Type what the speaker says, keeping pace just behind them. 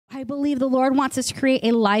I believe the Lord wants us to create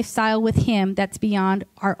a lifestyle with him that's beyond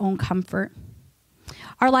our own comfort.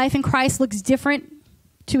 Our life in Christ looks different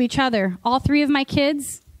to each other. All three of my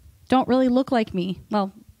kids don't really look like me.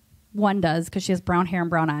 Well, one does because she has brown hair and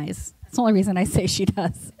brown eyes. That's the only reason I say she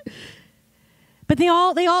does. But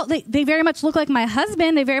they very much look like my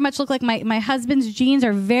husband. They very much look like my husband's genes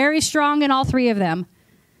are very strong in all three of them.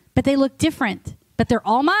 But they look different. But they're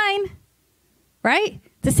all mine, right?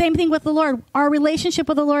 The same thing with the Lord. Our relationship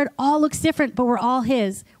with the Lord all looks different, but we're all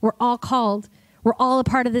his. We're all called. We're all a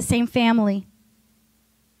part of the same family.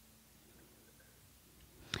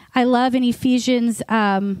 I love in Ephesians,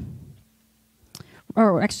 Romans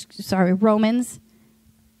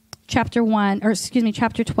chapter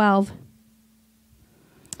 12,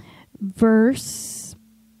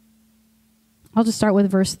 I'll just start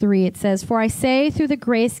with verse 3. It says, "For I say through the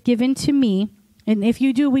grace given to me," and we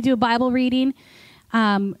do a Bible reading.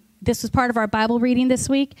 This was part of our Bible reading this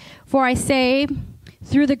week. "For I say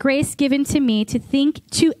through the grace given to me to think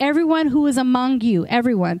to everyone who is among you,"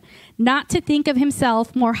 everyone, "not to think of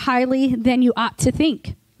himself more highly than you ought to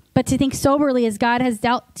think, but to think soberly as God has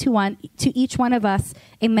dealt to each one of us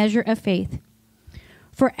a measure of faith.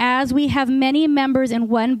 For as we have many members in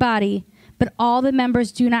one body, but all the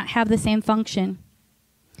members do not have the same function,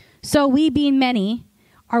 so we, being many,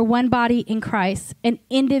 are one body in Christ and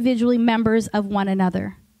individually members of one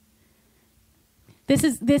another." This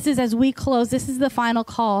is as we close, this is the final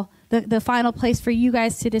call, the final place for you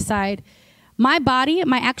guys to decide. My body,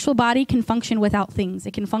 my actual body can function without things.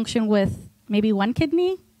 It can function with maybe one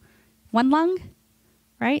kidney, one lung,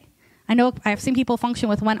 right? I know I've seen people function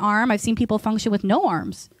with one arm. I've seen people function with no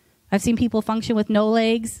arms. I've seen people function with no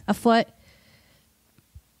legs, a foot,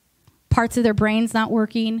 parts of their brains not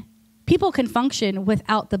working. People can function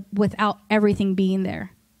without everything being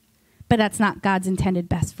there. But that's not God's intended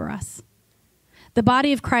best for us. The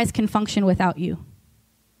body of Christ can function without you.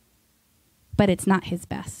 But it's not his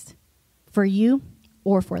best for you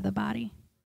or for the body.